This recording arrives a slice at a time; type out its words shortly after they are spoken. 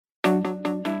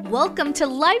Welcome to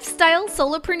Lifestyle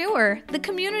Solopreneur, the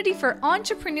community for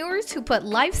entrepreneurs who put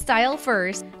lifestyle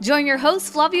first. Join your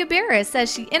host Flavia Barris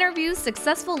as she interviews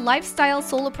successful lifestyle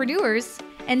solopreneurs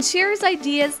and shares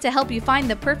ideas to help you find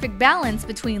the perfect balance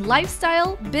between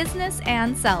lifestyle, business,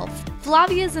 and self.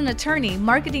 Flavia is an attorney,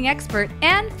 marketing expert,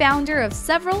 and founder of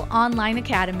several online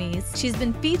academies. She's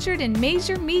been featured in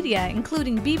major media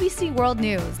including BBC World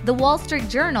News, The Wall Street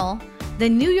Journal, The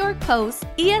New York Post,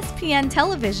 ESPN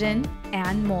Television,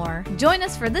 and more. Join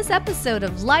us for this episode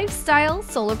of Lifestyle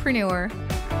Solopreneur.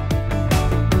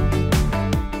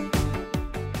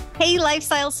 Hey,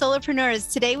 Lifestyle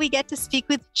Solopreneurs. Today we get to speak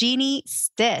with Jeannie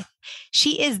Stith.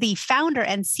 She is the founder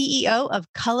and CEO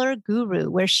of Color Guru,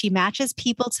 where she matches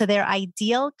people to their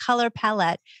ideal color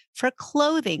palette for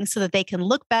clothing so that they can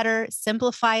look better,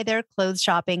 simplify their clothes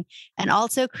shopping, and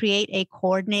also create a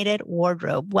coordinated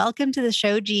wardrobe. Welcome to the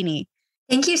show, Jeannie.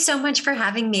 Thank you so much for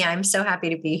having me. I'm so happy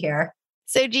to be here.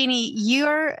 So Jeannie,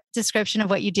 your description of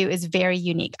what you do is very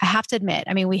unique. I have to admit,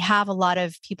 we have a lot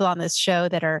of people on this show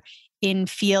that are in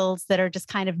fields that are just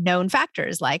kind of known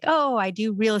factors like, oh, I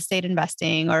do real estate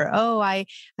investing, or, oh, I'm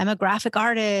a graphic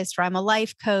artist, or I'm a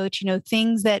life coach,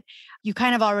 things that you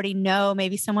kind of already know,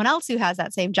 maybe someone else who has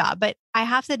that same job. But I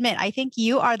have to admit, I think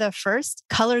you are the first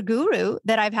color guru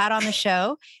that I've had on the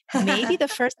show, maybe the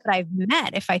first that I've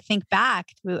met, if I think back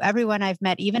through everyone I've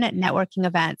met, even at networking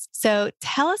events. So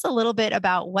tell us a little bit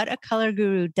about what a color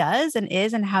guru does and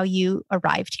is and how you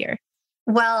arrived here.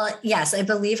 Well, yes, I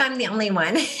believe I'm the only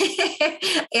one.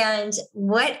 And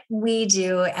what we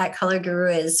do at Color Guru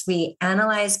is we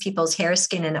analyze people's hair,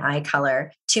 skin, and eye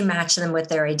color to match them with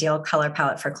their ideal color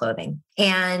palette for clothing.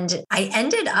 And I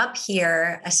ended up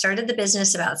here. I started the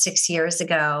business about 6 years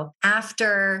ago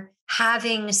after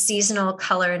having seasonal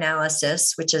color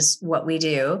analysis, which is what we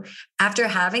do. After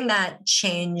having that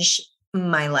change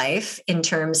my life in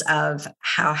terms of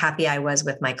how happy I was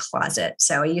with my closet.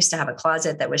 So I used to have a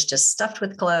closet that was just stuffed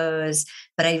with clothes,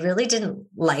 but I really didn't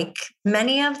like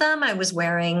many of them. I was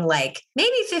wearing like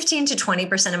maybe 15 to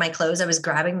 20% of my clothes. I was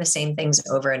grabbing the same things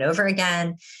over and over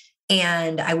again.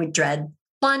 And I would dread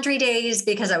laundry days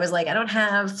because I was like, I don't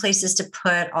have places to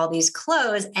put all these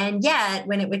clothes. And yet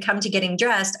when it would come to getting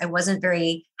dressed, I wasn't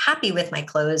very happy with my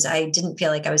clothes. I didn't feel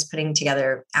like I was putting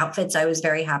together outfits I was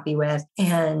very happy with.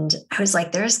 And I was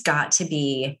like, there's got to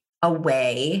be a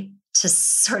way to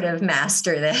sort of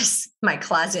master this, my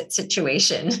closet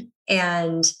situation.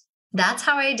 And that's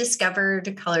how I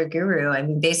discovered Color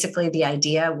Guru. Basically the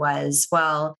idea was,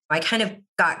 well, I kind of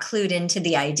got clued into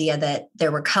the idea that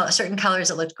there were certain colors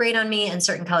that looked great on me and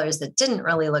certain colors that didn't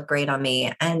really look great on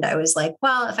me. And I was like,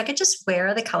 well, if I could just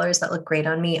wear the colors that look great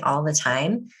on me all the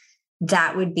time,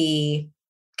 that would be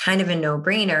kind of a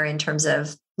no-brainer in terms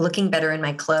of looking better in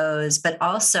my clothes, but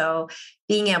also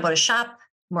being able to shop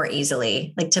more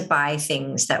easily, like to buy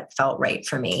things that felt right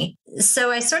for me. So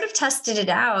I sort of tested it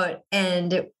out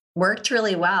and it worked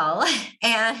really well.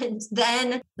 And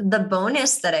then the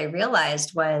bonus that I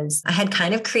realized was I had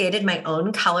kind of created my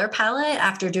own color palette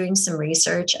after doing some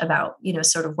research about,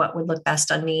 sort of what would look best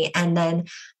on me. And then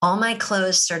all my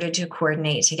clothes started to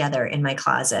coordinate together in my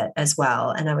closet as well.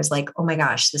 And I was like, oh my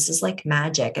gosh, this is like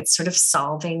magic. It's sort of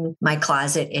solving my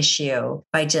closet issue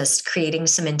by just creating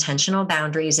some intentional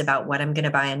boundaries about what I'm going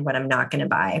to buy and what I'm not going to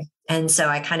buy. And so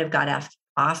I kind of got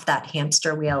off that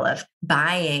hamster wheel of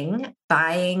buying,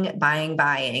 and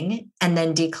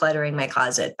then decluttering my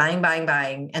closet,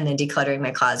 buying, and then decluttering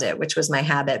my closet, which was my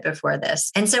habit before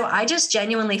this. And so I just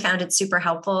genuinely found it super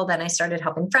helpful. Then I started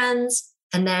helping friends,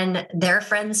 and then their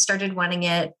friends started wanting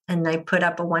it. And I put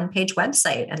up a one-page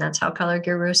website, and that's how Color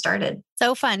Guru started.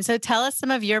 So fun. So tell us some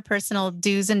of your personal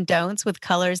do's and don'ts with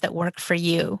colors that work for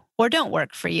you or don't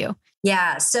work for you.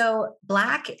 Yeah. So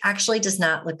black actually does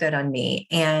not look good on me,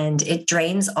 and it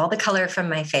drains all the color from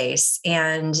my face.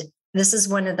 And this is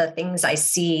one of the things I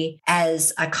see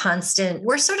as a constant.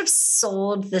 We're sort of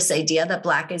sold this idea that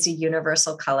black is a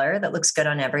universal color that looks good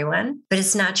on everyone, but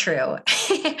it's not true.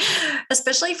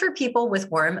 Especially for people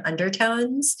with warm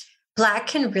undertones. Black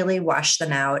can really wash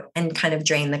them out and kind of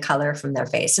drain the color from their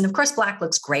face. And of course, black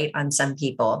looks great on some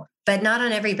people, but not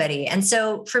on everybody. And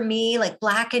so for me, like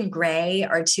black and gray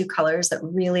are two colors that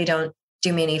really don't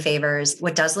do me any favors.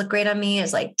 What does look great on me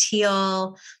is like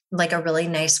teal, like a really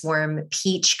nice warm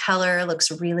peach color looks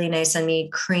really nice on me,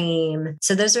 cream.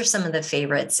 So those are some of the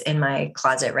favorites in my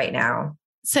closet right now.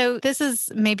 So this is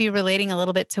maybe relating a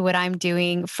little bit to what I'm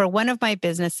doing. For one of my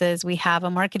businesses, we have a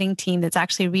marketing team that's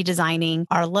actually redesigning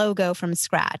our logo from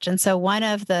scratch. And so one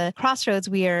of the crossroads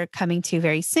we are coming to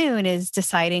very soon is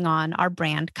deciding on our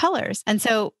brand colors. And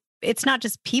so it's not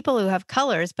just people who have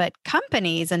colors, but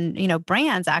companies and,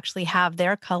 brands actually have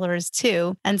their colors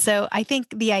too. And so I think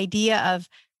the idea of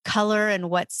color and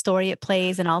what story it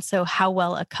plays, and also how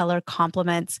well a color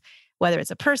complements, whether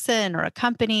it's a person or a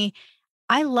company,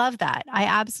 I love that. I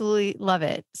absolutely love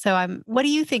it. So what do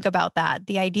you think about that?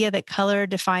 The idea that color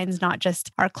defines not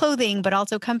just our clothing, but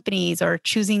also companies, or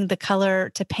choosing the color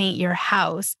to paint your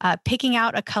house, picking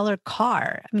out a color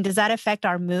car. I mean, does that affect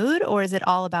our mood, or is it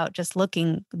all about just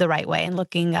looking the right way and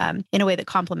looking in a way that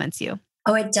complements you?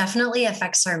 Oh, it definitely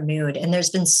affects our mood. And there's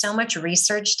been so much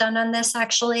research done on this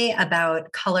actually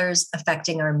about colors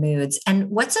affecting our moods.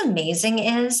 And what's amazing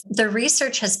is the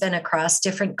research has been across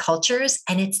different cultures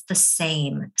and it's the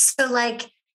same. So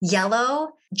like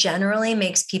yellow generally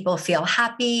makes people feel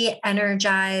happy,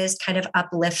 energized, kind of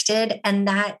uplifted. And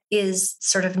that is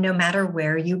sort of no matter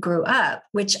where you grew up,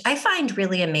 which I find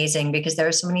really amazing because there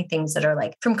are so many things that are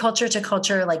like from culture to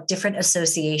culture, like different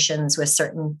associations with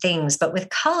certain things. But with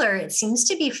color, it seems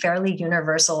to be fairly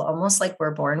universal, almost like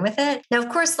we're born with it. Now, of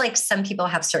course, like some people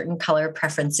have certain color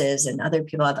preferences and other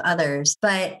people have others.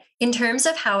 But in terms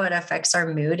of how it affects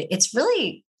our mood, it's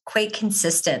really quite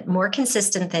consistent, more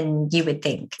consistent than you would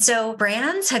think. So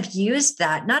brands have used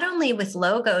that not only with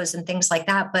logos and things like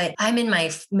that, but I'm in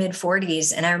my mid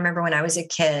 40s. And I remember when I was a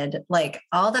kid, like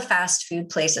all the fast food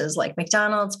places like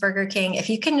McDonald's, Burger King, if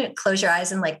you can close your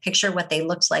eyes and like picture what they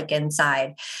looked like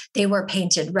inside, they were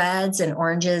painted reds and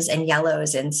oranges and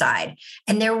yellows inside.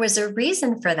 And there was a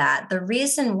reason for that. The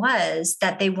reason was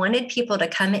that they wanted people to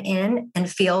come in and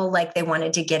feel like they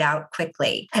wanted to get out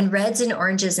quickly. And reds and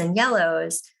oranges and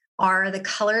yellows are the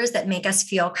colors that make us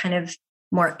feel kind of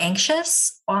more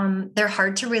anxious. They're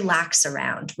hard to relax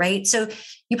around, right? So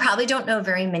you probably don't know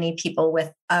very many people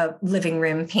with a living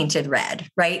room painted red,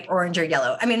 right? Orange or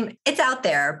yellow. I mean, it's out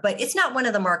there, but it's not one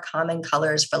of the more common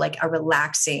colors for like a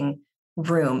relaxing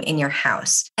room in your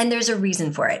house. And there's a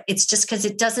reason for it. It's just because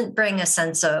it doesn't bring a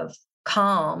sense of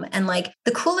calm. And like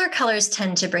the cooler colors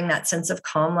tend to bring that sense of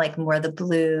calm, like more the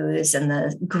blues and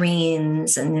the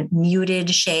greens and muted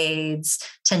shades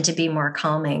tend to be more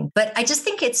calming. But I just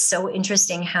think it's so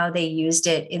interesting how they used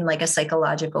it in like a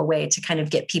psychological way to kind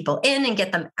of get people in and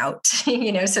get them out,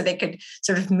 so they could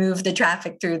sort of move the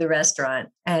traffic through the restaurant.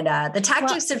 And the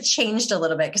tactics have changed a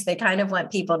little bit because they kind of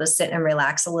want people to sit and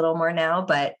relax a little more now,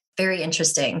 but very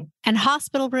interesting. And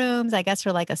hospital rooms, I guess,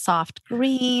 are like a soft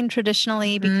green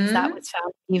traditionally, because that was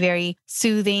found to be very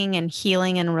soothing and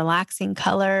healing and relaxing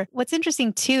color. What's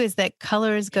interesting too is that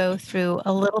colors go through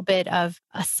a little bit of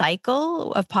a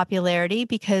cycle of popularity,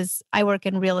 because I work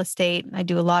in real estate. I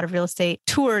do a lot of real estate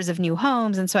tours of new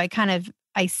homes. And so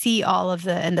I see all of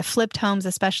and the flipped homes,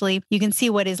 especially, you can see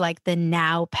what is like the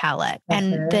now palette.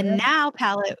 And the now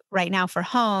palette right now for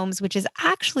homes, which is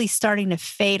actually starting to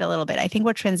fade a little bit. I think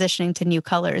we're transitioning to new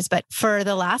colors, but for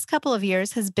the last couple of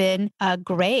years has been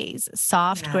grays,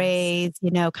 soft grays,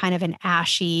 kind of an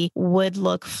ashy wood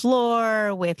look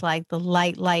floor with like the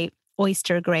light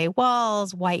oyster gray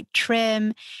walls, white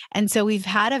trim. And so we've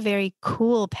had a very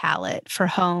cool palette for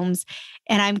homes.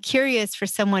 And I'm curious, for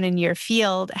someone in your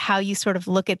field, how you sort of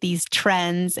look at these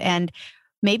trends and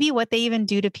maybe what they even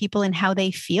do to people and how they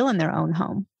feel in their own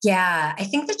home. Yeah, I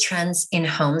think the trends in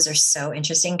homes are so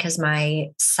interesting because my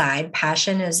side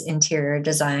passion is interior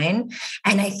design.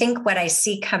 And I think what I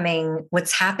see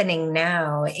what's happening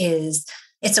now is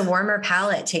it's a warmer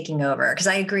palette taking over, because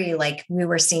I agree, like we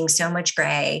were seeing so much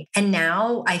gray. And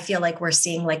now I feel like we're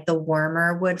seeing like the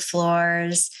warmer wood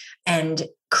floors and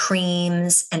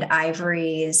creams and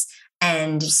ivories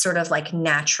and sort of like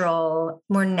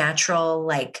more natural,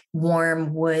 like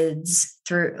warm woods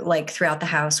throughout the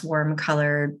house, warm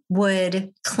colored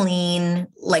wood, clean,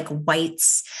 like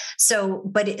whites.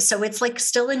 So it's like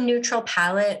still a neutral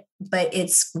palette, but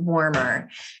it's warmer.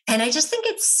 And I just think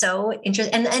it's so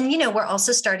interesting. And we're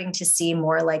also starting to see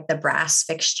more like the brass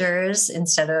fixtures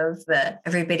instead of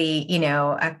everybody,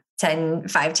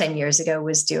 10 years ago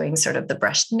was doing sort of the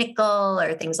brushed nickel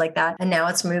or things like that. And now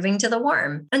it's moving to the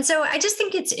warm. And so I just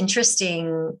think it's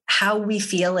interesting how we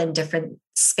feel in different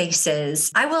spaces.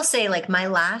 I will say, like, my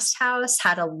last house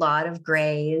had a lot of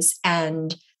grays,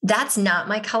 and that's not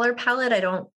my color palette. I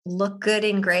don't look good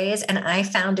in grays. And I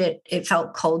found it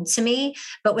felt cold to me.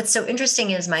 But what's so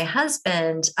interesting is my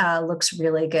husband looks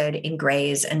really good in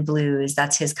grays and blues.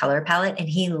 That's his color palette. And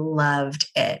he loved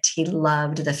it. He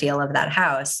loved the feel of that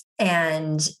house.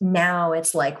 And now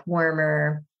it's like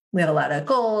warmer. We have a lot of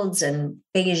golds and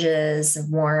beiges,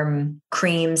 warm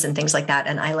creams and things like that.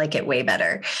 And I like it way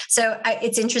better. So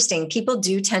it's interesting. People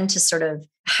do tend to sort of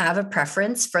have a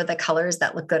preference for the colors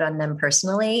that look good on them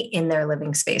personally in their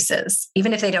living spaces,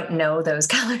 even if they don't know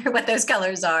what those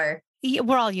colors are.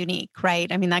 we're all unique,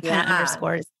 right? I mean, that kind of Yeah.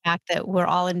 underscores the fact that we're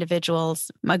all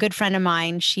individuals. A good friend of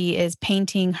mine, she is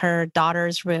painting her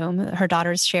daughter's room. Her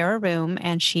daughters share a room,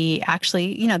 and she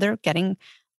actually, they're getting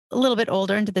a little bit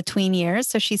older into the tween years.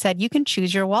 So she said, you can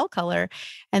choose your wall color.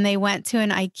 And they went to an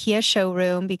IKEA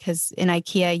showroom because in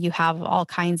IKEA, you have all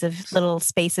kinds of little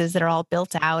spaces that are all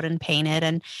built out and painted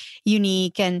and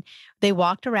unique. And they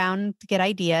walked around to get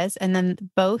ideas. And then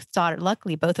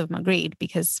luckily, both of them agreed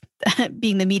because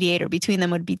being the mediator between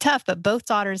them would be tough. But both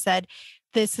daughters said,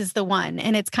 this is the one.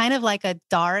 And it's kind of like a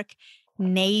dark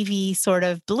navy sort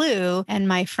of blue. And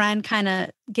my friend kind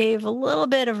of gave a little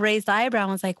bit of raised eyebrow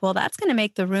and was like, well, that's going to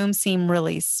make the room seem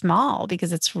really small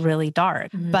because it's really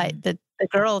dark. But the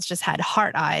girls just had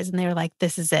heart eyes and they were like,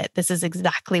 this is it. This is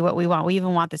exactly what we want. We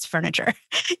even want this furniture.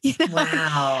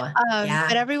 Wow. Yeah.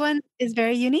 But everyone is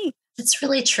very unique. It's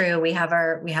really true. We have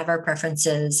our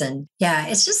preferences, and yeah,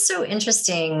 it's just so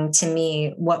interesting to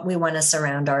me what we want to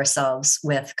surround ourselves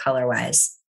with color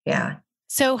wise. Yeah.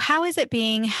 So how is it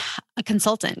being a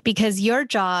consultant? Because your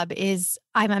job is,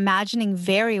 I'm imagining,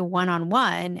 very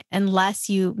one-on-one, unless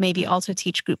you maybe also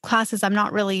teach group classes. I'm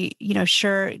not really,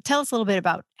 sure. Tell us a little bit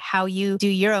about how you do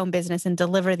your own business and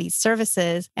deliver these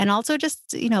services. And also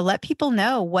just, let people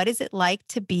know, what is it like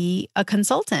to be a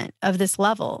consultant of this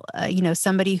level?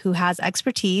 Somebody who has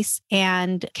expertise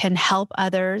and can help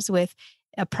others with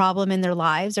a problem in their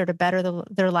lives or to better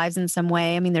their lives in some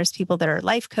way. I mean, there's people that are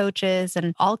life coaches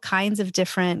and all kinds of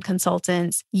different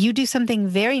consultants. You do something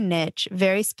very niche,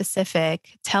 very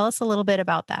specific. Tell us a little bit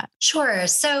about that. Sure.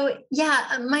 So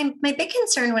yeah, my big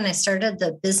concern when I started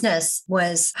the business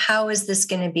was, how is this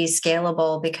going to be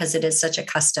scalable? Because it is such a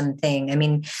custom thing. I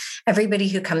mean, everybody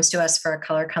who comes to us for a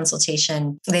color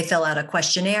consultation, they fill out a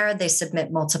questionnaire, they submit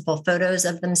multiple photos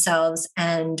of themselves.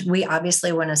 And we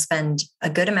obviously want to spend a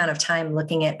good amount of time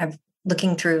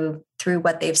looking through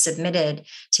what they've submitted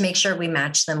to make sure we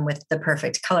match them with the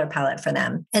perfect color palette for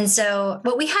them. And so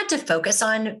what we had to focus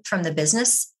on from the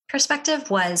business perspective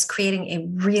was creating a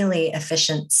really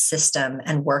efficient system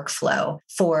and workflow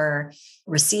for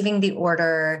receiving the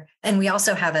order. And we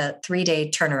also have a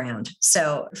 3-day turnaround.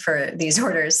 So for these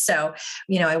orders, so,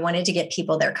 I wanted to get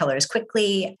people their colors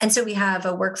quickly. And so we have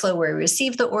a workflow where we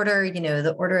receive the order,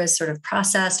 the order is sort of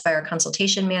processed by our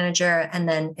consultation manager, and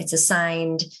then it's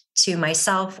assigned to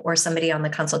myself or somebody on the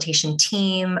consultation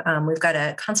team. We've got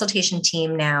a consultation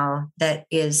team now that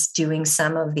is doing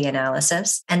some of the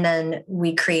analysis. And then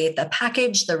we create the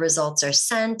package, the results are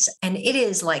sent, and it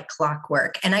is like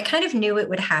clockwork. And I kind of knew it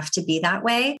would have to be that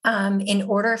way in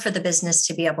order for the business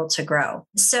to be able to grow.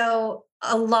 So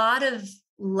a lot of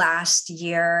last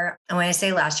year, and when I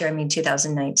say last year, I mean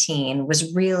 2019,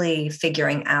 was really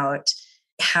figuring out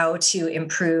how to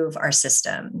improve our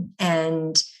system.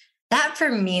 And that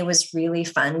for me was really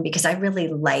fun because I really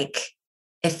like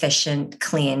efficient,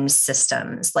 clean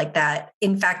systems like that.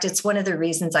 In fact, it's one of the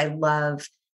reasons I love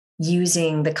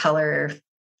using the colors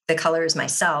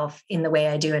myself in the way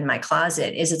I do in my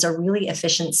closet. Is it's a really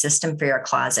efficient system for your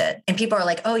closet. And people are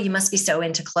like, oh, you must be so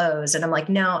into clothes. And I'm like,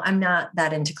 no, I'm not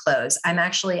that into clothes. I'm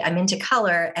into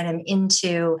color, and I'm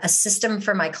into a system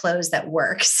for my clothes that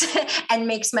works and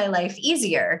makes my life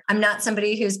easier. I'm not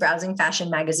somebody who's browsing fashion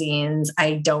magazines.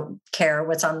 I don't care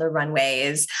what's on the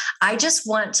runways. I just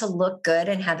want to look good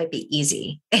and have it be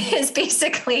easy is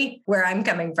basically where I'm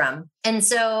coming from. And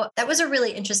so that was a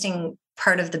really interesting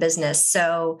part of the business.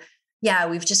 So yeah,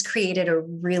 we've just created a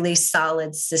really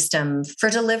solid system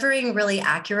for delivering really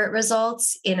accurate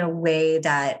results in a way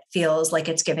that feels like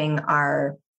it's giving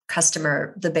our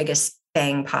customer the biggest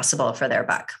bang possible for their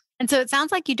buck. And so it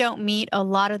sounds like you don't meet a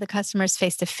lot of the customers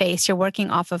face to face. You're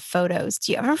working off of photos.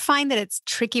 Do you ever find that it's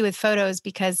tricky with photos?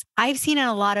 Because I've seen in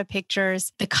a lot of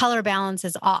pictures, the color balance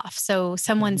is off. So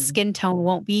someone's skin tone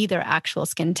won't be their actual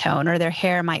skin tone, or their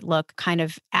hair might look kind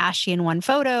of ashy in one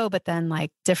photo, but then like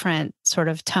different sort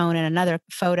of tone in another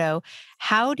photo.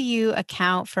 How do you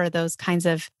account for those kinds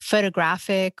of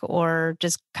photographic or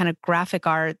just kind of graphic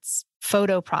arts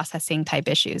photo processing type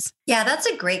issues? Yeah, that's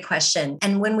a great question.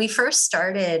 And when we first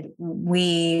started,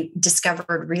 we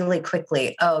discovered really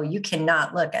quickly, oh, you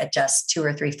cannot look at just 2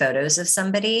 or 3 photos of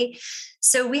somebody.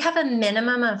 So we have a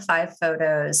minimum of 5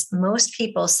 photos. Most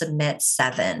people submit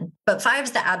 7, but 5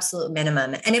 is the absolute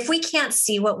minimum. And if we can't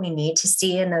see what we need to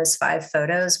see in those 5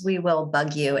 photos, we will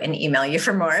bug you and email you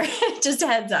for more. Just a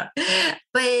heads up.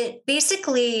 But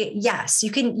basically, yes,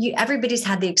 everybody's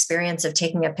had the experience of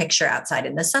taking a picture outside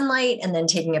in the sunlight and then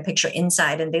taking a picture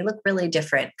inside, and they look really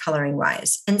different coloring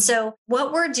wise. And so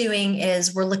what we're doing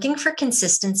is we're looking for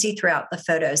consistency throughout the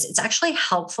photos. It's actually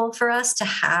helpful for us to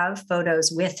have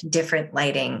photos with different different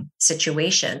lighting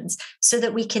situations so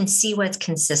that we can see what's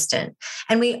consistent.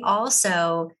 And we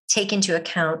also take into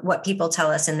account what people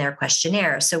tell us in their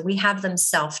questionnaire. So we have them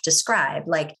self-describe,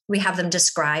 like we have them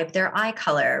describe their eye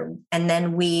color. And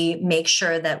then we make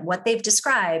sure that what they've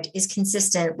described is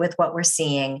consistent with what we're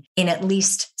seeing in at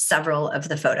least several of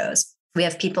the photos. We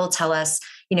have people tell us,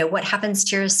 what happens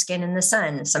to your skin in the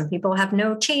sun? Some people have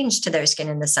no change to their skin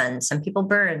in the sun. Some people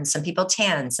burn, some people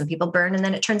tan, some people burn and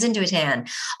then it turns into a tan.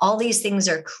 All these things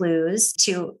are clues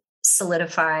to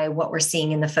solidify what we're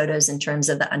seeing in the photos in terms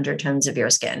of the undertones of your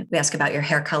skin. We ask about your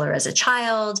hair color as a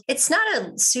child. It's not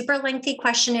a super lengthy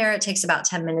questionnaire. It takes about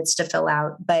 10 minutes to fill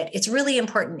out, but it's really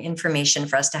important information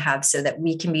for us to have so that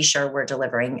we can be sure we're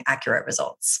delivering accurate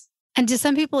results. And do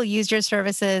some people use your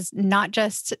services not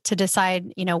just to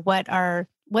decide,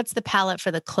 what's the palette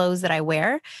for the clothes that I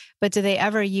wear, but do they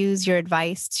ever use your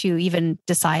advice to even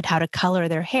decide how to color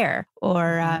their hair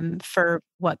or for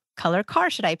what color car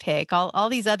should I pick? All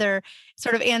these other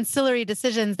sort of ancillary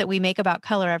decisions that we make about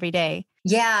color every day.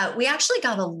 Yeah, we actually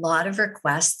got a lot of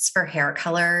requests for hair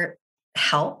color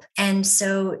help. And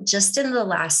so just in the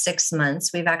last 6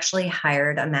 months, we've actually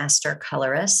hired a master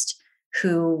colorist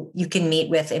who you can meet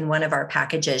with in one of our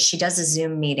packages. She does a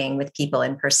Zoom meeting with people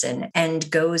in person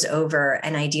and goes over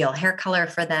an ideal hair color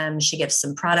for them. She gives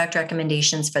some product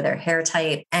recommendations for their hair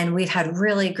type. And we've had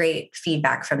really great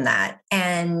feedback from that.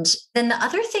 And then the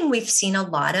other thing we've seen a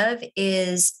lot of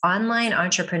is online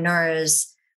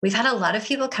entrepreneurs. We've had a lot of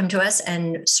people come to us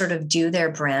and sort of do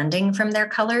their branding from their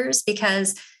colors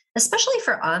because especially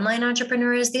for online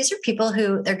entrepreneurs, these are people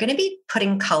who they're going to be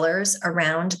putting colors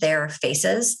around their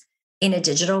faces in a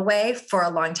digital way for a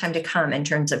long time to come in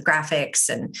terms of graphics.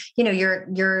 And,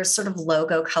 your sort of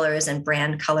logo colors and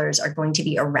brand colors are going to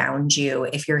be around you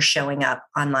if you're showing up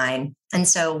online. And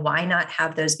so why not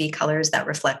have those be colors that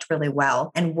reflect really well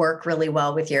and work really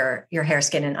well with your hair,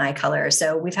 skin, and eye color?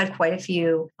 So we've had quite a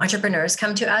few entrepreneurs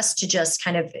come to us to just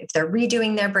kind of, if they're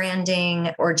redoing their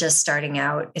branding or just starting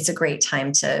out, it's a great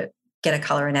time to get a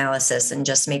color analysis and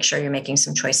just make sure you're making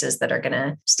some choices that are going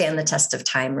to stand the test of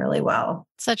time really well.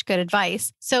 Such good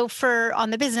advice. So on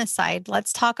the business side,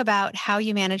 let's talk about how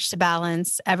you manage to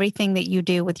balance everything that you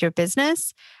do with your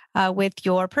business with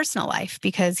your personal life,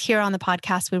 because here on the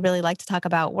podcast, we really like to talk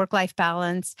about work-life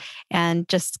balance and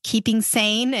just keeping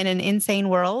sane in an insane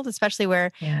world, especially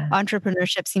where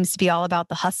entrepreneurship seems to be all about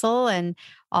the hustle and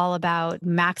all about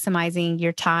maximizing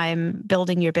your time,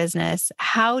 building your business.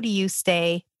 How do you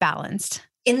stay balanced?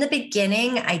 In the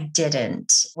beginning, I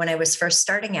didn't. When I was first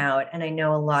starting out, and I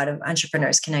know a lot of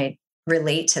entrepreneurs can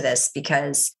relate to this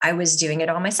because I was doing it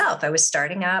all myself. I was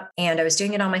starting up and I was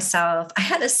doing it all myself. I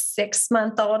had a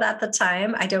 6-month-old at the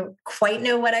time. I don't quite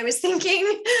know what I was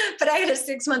thinking, but I had a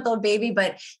 6-month-old baby,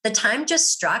 but the time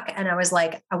just struck and I was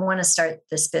like, I want to start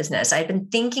this business. I've been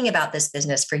thinking about this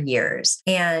business for years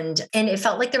and it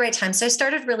felt like the right time. So I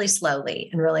started really slowly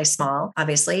and really small,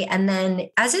 obviously. And then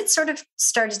as it sort of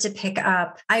started to pick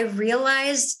up, I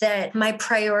realized that my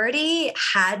priority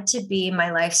had to be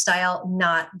my lifestyle,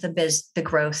 not the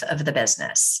growth of the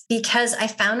business, because I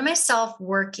found myself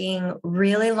working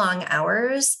really long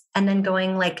hours and then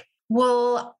going like,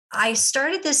 well, I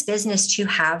started this business to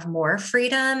have more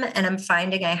freedom and I'm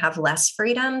finding I have less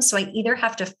freedom. So I either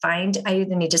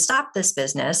need to stop this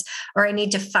business or I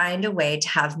need to find a way to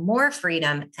have more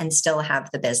freedom and still have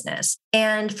the business.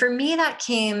 And for me, that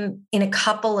came in a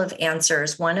couple of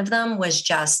answers. One of them was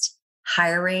just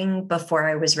hiring before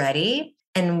I was ready.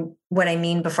 And what I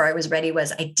mean before I was ready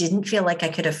was I didn't feel like I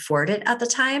could afford it at the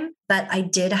time, but I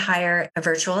did hire a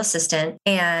virtual assistant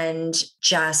and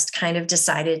just kind of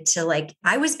decided to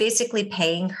I was basically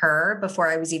paying her before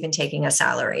I was even taking a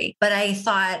salary. But I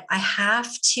thought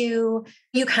you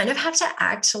kind of have to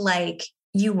act like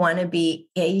you want to be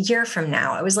a year from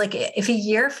now. I was like, if a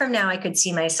year from now I could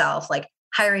see myself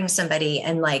hiring somebody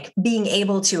and being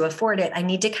able to afford it, I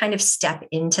need to kind of step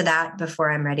into that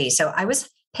before I'm ready. So I was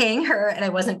paying her and I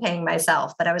wasn't paying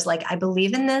myself, but I was like, I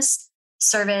believe in this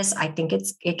service. I think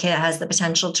it has the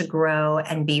potential to grow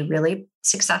and be really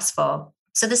successful.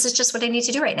 So this is just what I need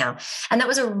to do right now. And that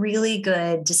was a really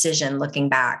good decision looking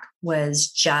back,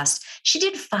 she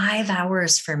did 5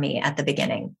 hours for me at the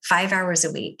beginning, 5 hours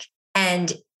a week.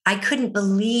 And I couldn't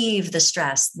believe the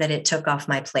stress that it took off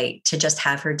my plate to just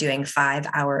have her doing 5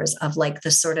 hours of the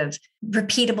sort of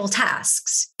repeatable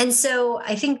tasks. And so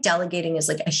I think delegating is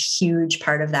a huge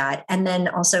part of that. And then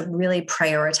also really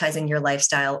prioritizing your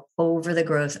lifestyle over the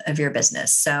growth of your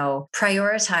business. So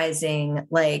prioritizing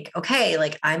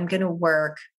I'm going to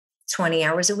work 20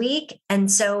 hours a week.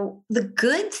 And so the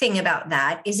good thing about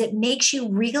that is it makes you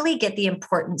really get the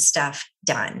important stuff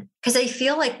done. Because I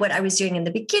feel like what I was doing in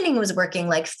the beginning was working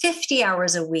like 50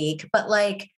 hours a week, but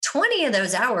like 20 of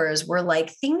those hours were like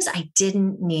things I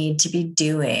didn't need to be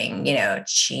doing,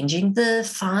 changing the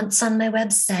fonts on my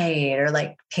website or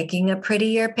like picking a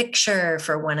prettier picture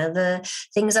for one of the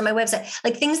things on my website,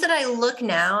 like things that I look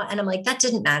now and I'm like, that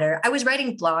didn't matter. I was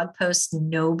writing blog posts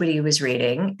nobody was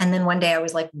reading. And then one day I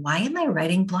was like, why am I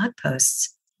writing blog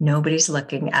posts? Nobody's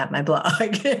looking at my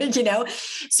blog,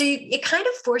 So it kind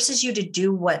of forces you to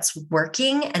do what's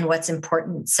working and what's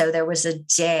important. So there was a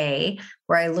day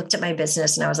where I looked at my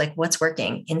business and I was like, what's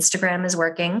working? Instagram is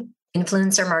working.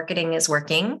 Influencer marketing is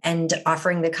working, and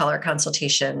offering the color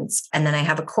consultations. And then I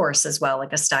have a course as well,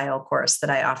 like a style course that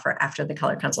I offer after the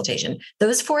color consultation.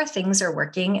 Those 4 things are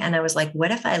working. And I was like,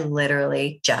 what if I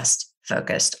literally just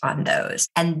focused on those?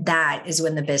 And that is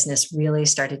when the business really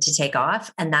started to take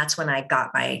off. And that's when I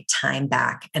got my time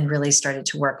back and really started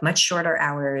to work much shorter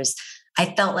hours.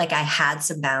 I felt like I had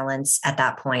some balance at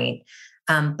that point.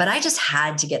 But I just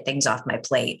had to get things off my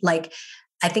plate. Like,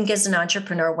 I think as an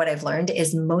entrepreneur, what I've learned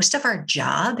is most of our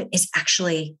job is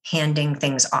actually handing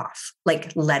things off,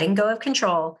 like letting go of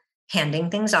control,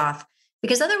 handing things off,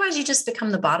 because otherwise you just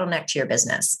become the bottleneck to your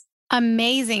business.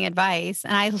 Amazing advice.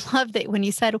 And I love that when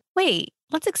you said, wait,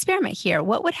 let's experiment here.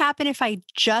 What would happen if I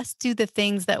just do the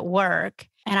things that work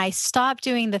and I stop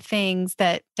doing the things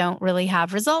that don't really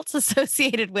have results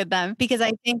associated with them? Because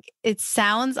I think it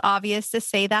sounds obvious to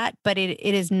say that, but it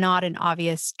is not an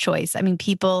obvious choice. I mean,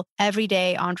 people,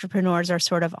 everyday entrepreneurs are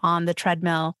sort of on the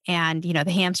treadmill and,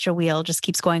 the hamster wheel just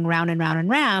keeps going round and round and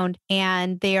round.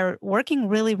 And they are working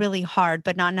really, really hard,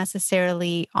 but not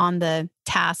necessarily on the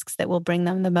tasks that will bring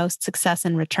them the most success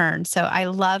and return. So I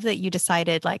love that you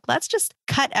decided, like, let's just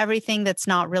cut everything that's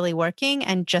not really working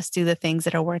and just do the things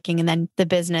that are working. And then the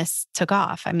business took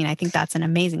off. I mean, I think that's an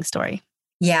amazing story.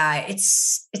 Yeah,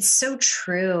 it's so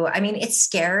true. I mean, it's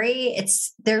scary.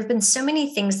 There have been so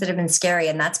many things that have been scary.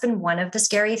 And that's been one of the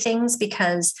scary things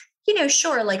because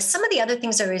sure, like some of the other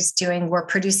things I was doing were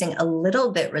producing a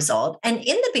little bit result. And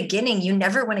in the beginning, you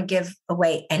never want to give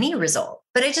away any result.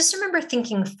 But I just remember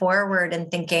thinking forward and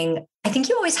thinking, I think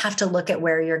you always have to look at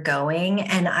where you're going.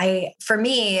 And for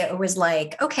me, it was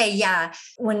like, okay, yeah,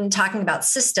 when talking about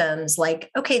systems, like,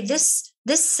 okay, this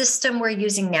system we're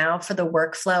using now for the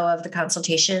workflow of the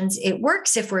consultations, it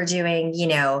works if we're doing,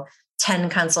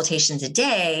 10 consultations a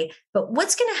day, but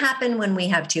what's going to happen when we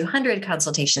have 200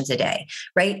 consultations a day,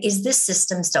 right? Is this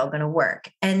system still going to work?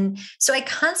 And so I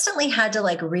constantly had to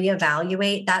like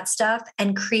reevaluate that stuff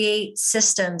and create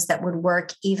systems that would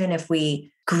work even if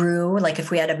we grew, like if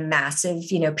we had a massive,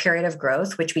 period of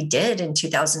growth, which we did in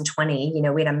 2020,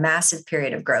 we had a massive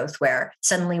period of growth where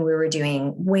suddenly we were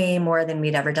doing way more than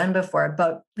we'd ever done before,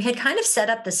 but we had kind of set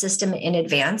up the system in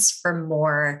advance for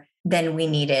more than we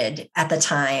needed at the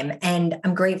time. And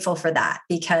I'm grateful for that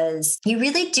because you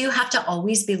really do have to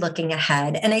always be looking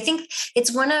ahead. And I think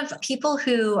it's one of people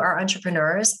who are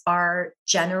entrepreneurs are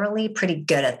generally pretty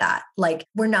good at that. Like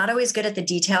we're not always good at the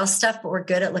detail stuff, but we're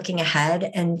good at looking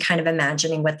ahead and kind of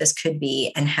imagining what this could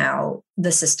be and how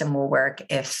the system will work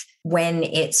when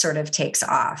it sort of takes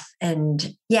off.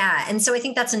 And yeah. And so I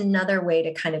think that's another way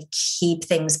to kind of keep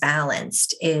things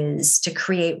balanced is to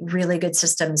create really good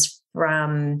systems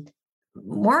from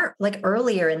more like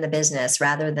earlier in the business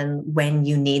rather than when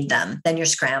you need them, then you're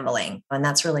scrambling. And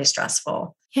that's really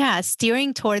stressful. Yeah,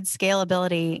 steering towards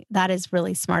scalability, that is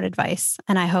really smart advice.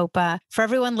 And I hope for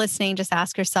everyone listening, just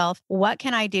ask yourself, what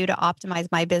can I do to optimize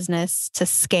my business to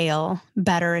scale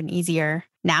better and easier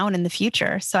now and in the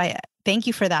future? So I thank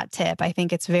you for that tip. I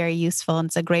think it's very useful and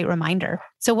it's a great reminder.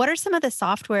 So what are some of the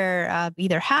software,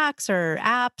 either hacks or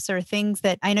apps or things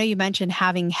that I know you mentioned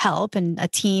having help and a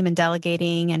team and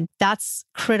delegating, and that's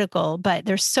critical, but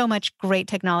there's so much great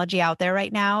technology out there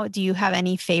right now. Do you have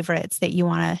any favorites that you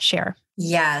want to share?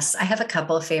 Yes, I have a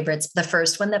couple of favorites. The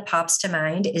first one that pops to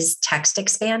mind is Text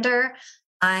Expander.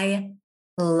 I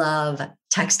love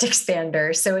Text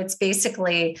Expander. So it's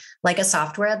basically like a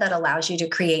software that allows you to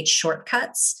create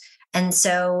shortcuts. And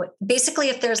so basically,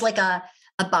 if there's like a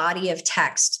body of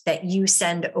text that you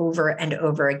send over and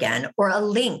over again, or a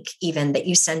link even that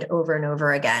you send over and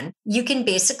over again, you can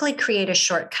basically create a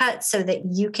shortcut so that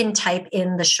you can type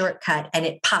in the shortcut and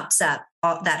it pops up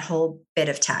that whole bit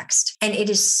of text. And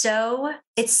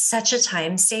it's such a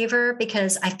time saver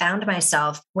because I found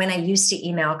myself when I used to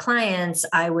email clients,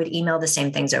 I would email the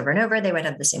same things over and over. They would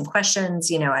have the same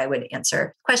questions, I would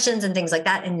answer questions and things like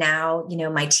that. And now,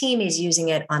 my team is using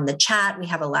it on the chat. We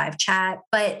have a live chat,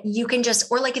 but you can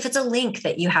or like if it's a link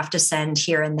that you have to send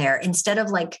here and there, instead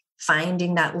of like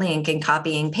finding that link and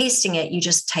copying, pasting it. You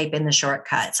just type in the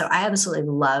shortcut. So I absolutely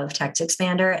love Text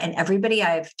Expander, and everybody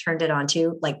I've turned it on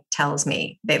to tells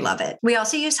me they love it. We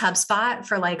also use HubSpot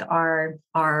for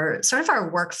our sort of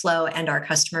our workflow and our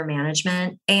customer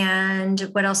management. And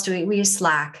what else do we use?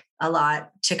 Slack a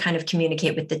lot to kind of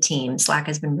communicate with the team. Slack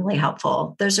has been really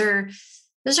helpful. Those are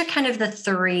kind of the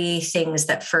three things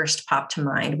that first pop to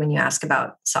mind when you ask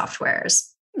about softwares.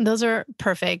 Those are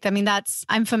perfect. I mean,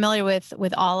 I'm familiar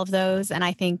with all of those. And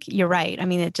I think you're right. I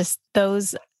mean,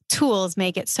 those tools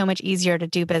make it so much easier to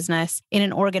do business in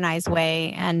an organized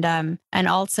way. And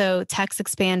also Text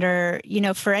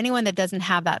Expander, for anyone that doesn't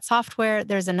have that software,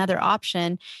 there's another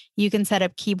option. You can set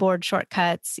up keyboard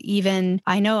shortcuts, even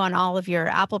I know on all of your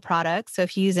Apple products. So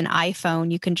if you use an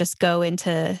iPhone, you can just go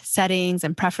into settings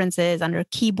and preferences under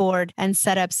keyboard and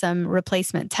set up some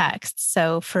replacement text.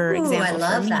 So for example,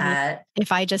 I love that.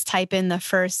 If I just type in the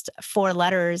first 4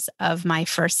 letters of my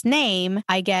first name,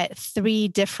 I get 3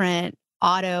 different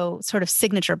auto sort of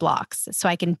signature blocks. So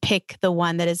I can pick the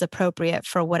one that is appropriate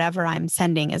for whatever I'm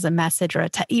sending as a message or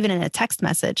even in a text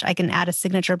message. I can add a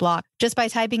signature block just by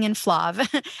typing in FLAV,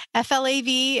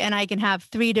 FLAV, and I can have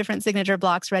 3 different signature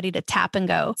blocks ready to tap and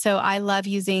go. So I love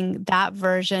using that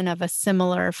version of a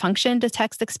similar function to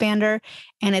Text Expander.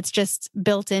 And it's just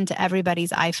built into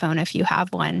everybody's iPhone if you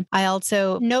have one.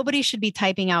 Nobody should be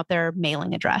typing out their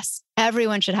mailing address.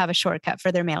 Everyone should have a shortcut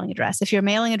for their mailing address. If your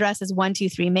mailing address is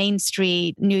 123 Main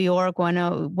Street, New York,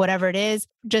 whatever it is,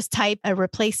 just type a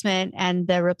replacement and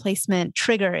the replacement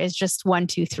trigger is just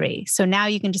 123. So now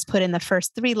you can just put in the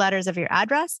first 3 letters of your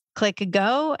address, click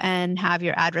go, and have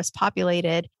your address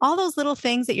populated. All those little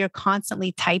things that you're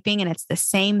constantly typing and it's the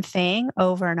same thing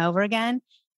over and over again.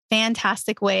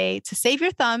 Fantastic way to save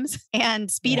your thumbs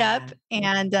and speed up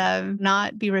and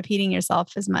not be repeating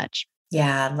yourself as much.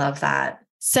 Yeah, I love that.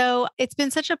 So it's been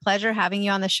such a pleasure having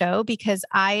you on the show because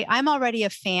I'm already a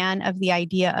fan of the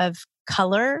idea of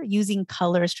using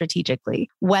color strategically,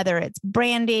 whether it's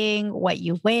branding, what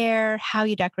you wear, how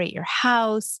you decorate your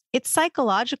house. It's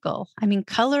psychological. I mean,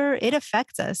 color, it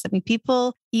affects us. I mean,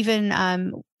 people even,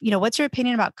 what's your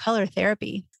opinion about color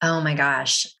therapy? Oh my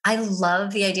gosh. I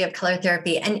love the idea of color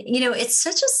therapy. And, it's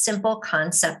such a simple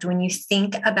concept when you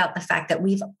think about the fact that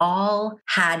we've all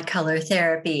had color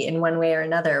therapy in one way or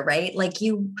another, right?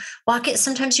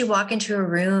 Sometimes you walk into a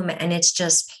room and it's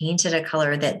just painted a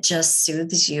color that just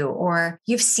soothes you, or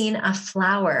you've seen a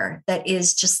flower that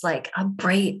is just like a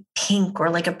bright pink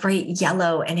or like a bright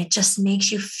yellow, and it just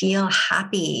makes you feel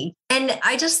happy. And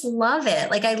I just love it.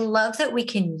 I love that we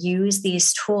can use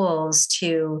these tools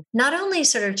to not only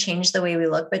sort of change the way we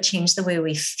look, but change the way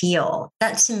we feel.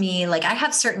 That to me, I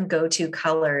have certain go-to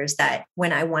colors that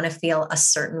when I want to feel a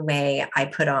certain way, I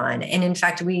put on. And in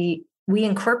fact, we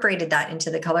incorporated that into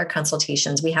the color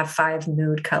consultations. We have 5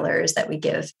 mood colors that we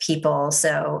give people.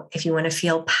 So if you want to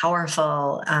feel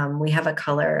powerful, we have a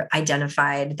color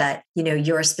identified that,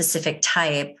 your specific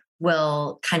type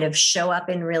will kind of show up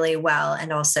in really well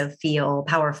and also feel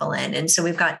powerful in. And so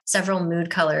we've got several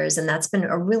mood colors, and that's been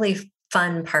a really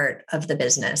fun part of the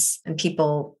business. And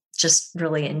people just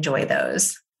really enjoy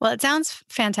those. Well, it sounds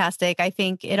fantastic. I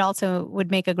think it also would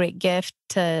make a great gift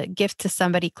to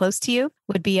somebody close to you.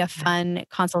 Would be a fun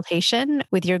consultation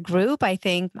with your group.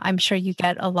 I'm sure you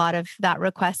get a lot of that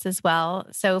request as well.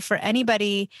 So for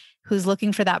anybody who's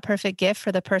looking for that perfect gift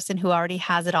for the person who already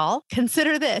has it all,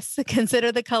 consider this.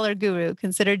 Consider the color guru.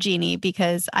 Consider Jeannie,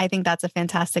 because I think that's a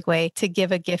fantastic way to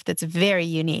give a gift that's very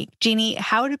unique. Jeannie,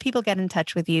 how do people get in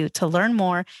touch with you to learn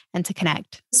more and to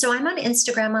connect? So I'm on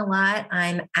Instagram a lot.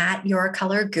 I'm at Your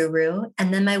Color Guru.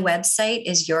 And then my website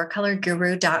is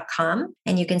yourcolorguru.com.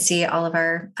 And you can see all of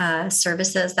our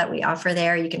services that we offer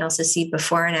there. You can also see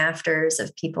before and afters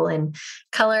of people in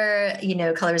color,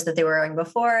 colors that they were wearing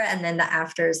before, and then the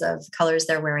afters of colors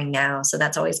they're wearing now. So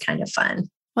that's always kind of fun.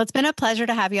 Well, it's been a pleasure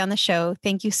to have you on the show.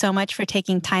 Thank you so much for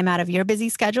taking time out of your busy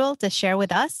schedule to share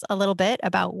with us a little bit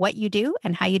about what you do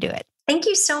and how you do it. Thank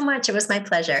you so much. It was my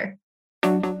pleasure.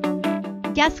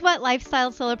 Guess what,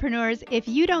 lifestyle solopreneurs? If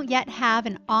you don't yet have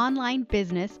an online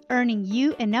business earning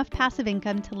you enough passive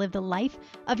income to live the life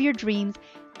of your dreams,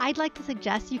 I'd like to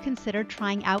suggest you consider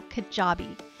trying out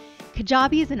Kajabi.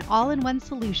 Kajabi is an all-in-one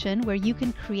solution where you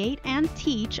can create and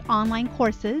teach online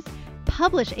courses,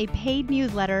 publish a paid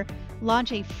newsletter,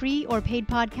 launch a free or paid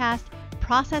podcast,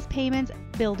 process payments,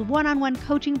 build one-on-one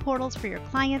coaching portals for your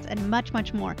clients, and much,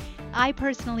 much more. I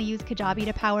personally use Kajabi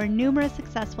to power numerous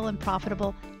successful and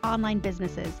profitable online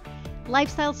businesses.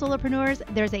 Lifestyle solopreneurs,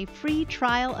 there's a free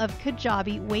trial of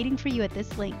Kajabi waiting for you at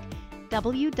this link,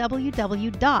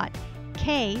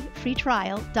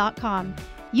 www.kfreetrial.com.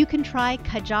 You can try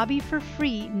Kajabi for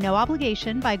free, no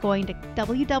obligation, by going to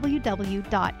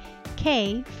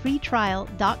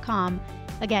www.kfreetrial.com.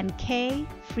 Again,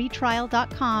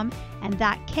 kfreetrial.com, and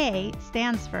that K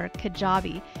stands for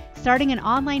Kajabi. Starting an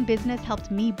online business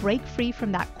helped me break free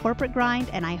from that corporate grind,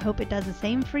 and I hope it does the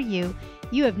same for you.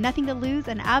 You have nothing to lose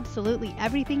and absolutely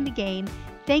everything to gain.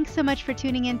 Thanks so much for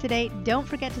tuning in today. Don't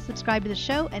forget to subscribe to the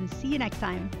show, and see you next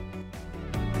time.